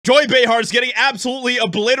Joy Behar is getting absolutely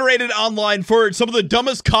obliterated online for some of the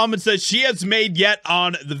dumbest comments that she has made yet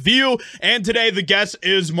on The View, and today the guest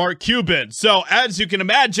is Mark Cuban. So, as you can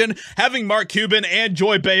imagine, having Mark Cuban and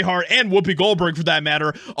Joy Behar and Whoopi Goldberg, for that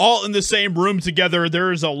matter, all in the same room together,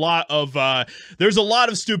 there's a lot of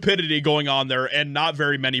stupidity going on there and not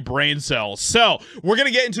very many brain cells. So, we're gonna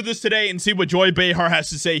get into this today and see what Joy Behar has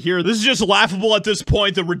to say here. This is just laughable at this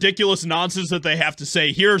point, the ridiculous nonsense that they have to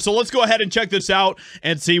say here. So, let's go ahead and check this out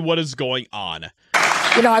and see what is going on.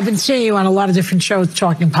 You know, I've been seeing you on a lot of different shows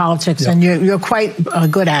talking politics, and you're quite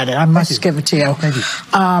good at it. I must give it to you. Thank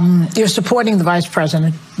you. You're supporting the vice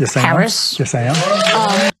president, Yes, I Harris. am. Yes, I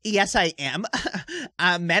am. Yes, I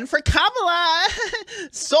am. Men for Kamala.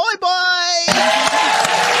 Soy boy.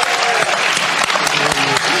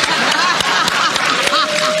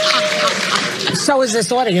 So is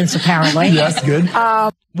this audience, apparently. Yes, good.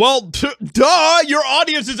 Well, duh, your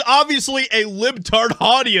audience is obviously a libtard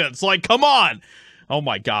audience. Like, come on. Oh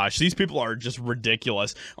my gosh, these people are just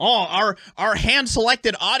ridiculous. Oh, our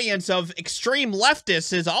hand-selected audience of extreme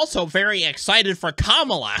leftists is also very excited for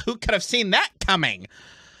Kamala. Who could have seen that coming?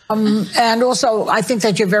 And also, I think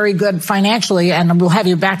that you're very good financially, and we'll have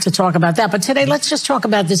you back to talk about that. But today, let's just talk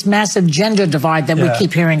about this massive gender divide that we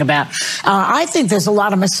keep hearing about. I think there's a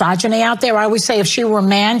lot of misogyny out there. I always say if she were a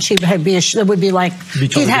man, she'd be it would be like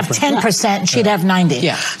he'd have 10% and she'd have 90.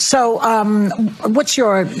 Yeah. So, what's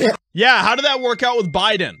your? Yeah, how did that work out with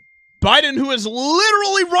Biden? Biden, who is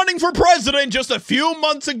literally running for president just a few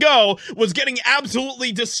months ago, was getting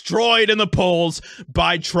absolutely destroyed in the polls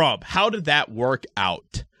by Trump. How did that work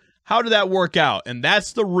out? How did that work out? And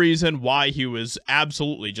that's the reason why he was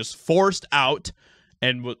absolutely just forced out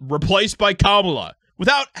and replaced by Kamala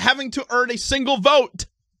without having to earn a single vote.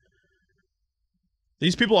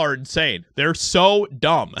 These people are insane. They're so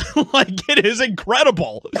dumb. Like, it is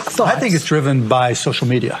incredible. I think it's driven by social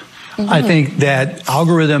media. I think that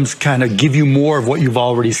algorithms kind of give you more of what you've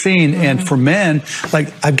already seen. And for men,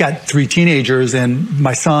 like I've got 3 teenagers and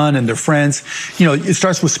my son and their friends, you know, it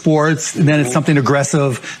starts with sports and then it's something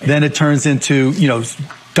aggressive. Then it turns into, you know,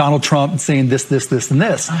 Donald Trump saying this, and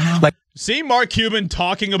this. Like, seeing Mark Cuban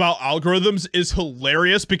talking about algorithms is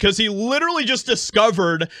hilarious because he literally just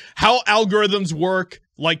discovered how algorithms work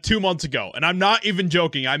like 2 months ago. And I'm not even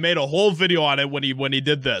joking. I made a whole video on it when he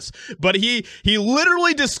did this. But he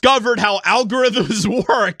literally discovered how algorithms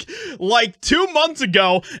work like 2 months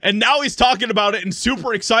ago, and now he's talking about it and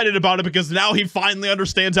super excited about it because now he finally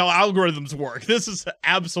understands how algorithms work. This is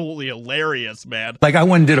absolutely hilarious, man. Like I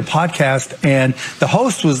went and did a podcast and the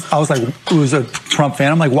host was a Trump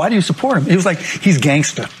fan. I'm like, why do you support him? He was like, he's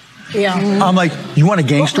gangster. Yeah. I'm like, you want a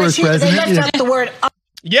gangster as president? They left out the word.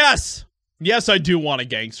 Yes. Yes, I do want a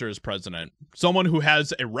gangster as president. Someone who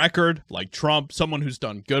has a record like Trump, someone who's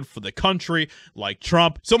done good for the country like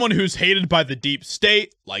Trump, someone who's hated by the deep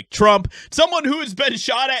state like Trump, someone who has been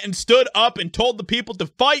shot at and stood up and told the people to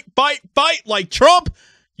fight like Trump.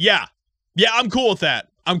 Yeah, I'm cool with that.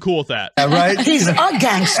 I'm cool with that. Right? He's a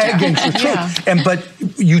gangster. A gangster, true. But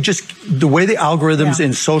you just, the way the algorithms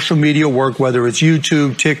in social media work, whether it's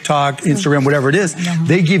YouTube, TikTok, Instagram, whatever it is,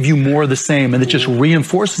 they give you more of the same and it just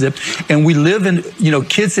reinforces it. And we live in, you know,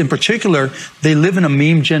 kids in particular, they live in a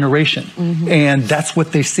meme generation. And that's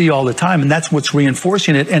what they see all the time. And that's what's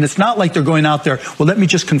reinforcing it. And it's not like they're going out there, well, let me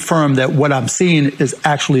just confirm that what I'm seeing is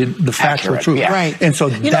actually the factual truth. Yeah. Right. And so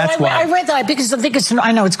that's why. I read that because I think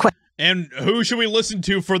I know it's quite. And who should we listen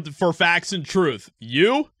to for facts and truth?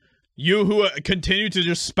 You who continue to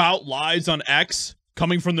just spout lies on X,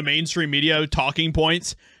 coming from the mainstream media, talking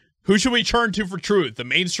points. Who should we turn to for truth? The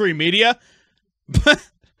mainstream media?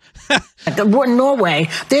 Norway,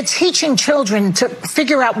 they're teaching children to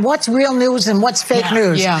figure out what's real news and what's fake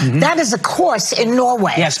news. That is a course in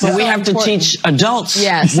Norway. Yes, but we have to teach adults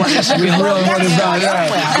what is real and what is not.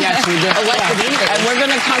 Yes, we do. And we're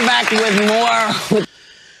going to come back with more.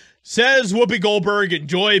 Says Whoopi Goldberg and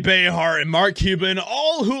Joy Behar and Mark Cuban,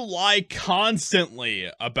 all who lie constantly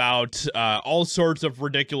about all sorts of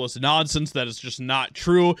ridiculous nonsense that is just not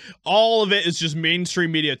true. All of it is just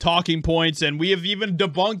mainstream media talking points, and we have even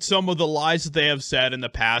debunked some of the lies that they have said in the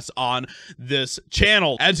past on this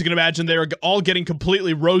channel. As you can imagine, they are all getting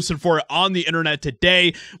completely roasted for it on the internet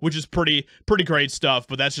today, which is pretty great stuff,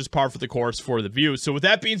 but that's just par for the course for The View. So with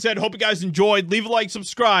that being said, hope you guys enjoyed. Leave a like,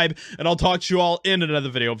 subscribe, and I'll talk to you all in another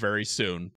video very soon.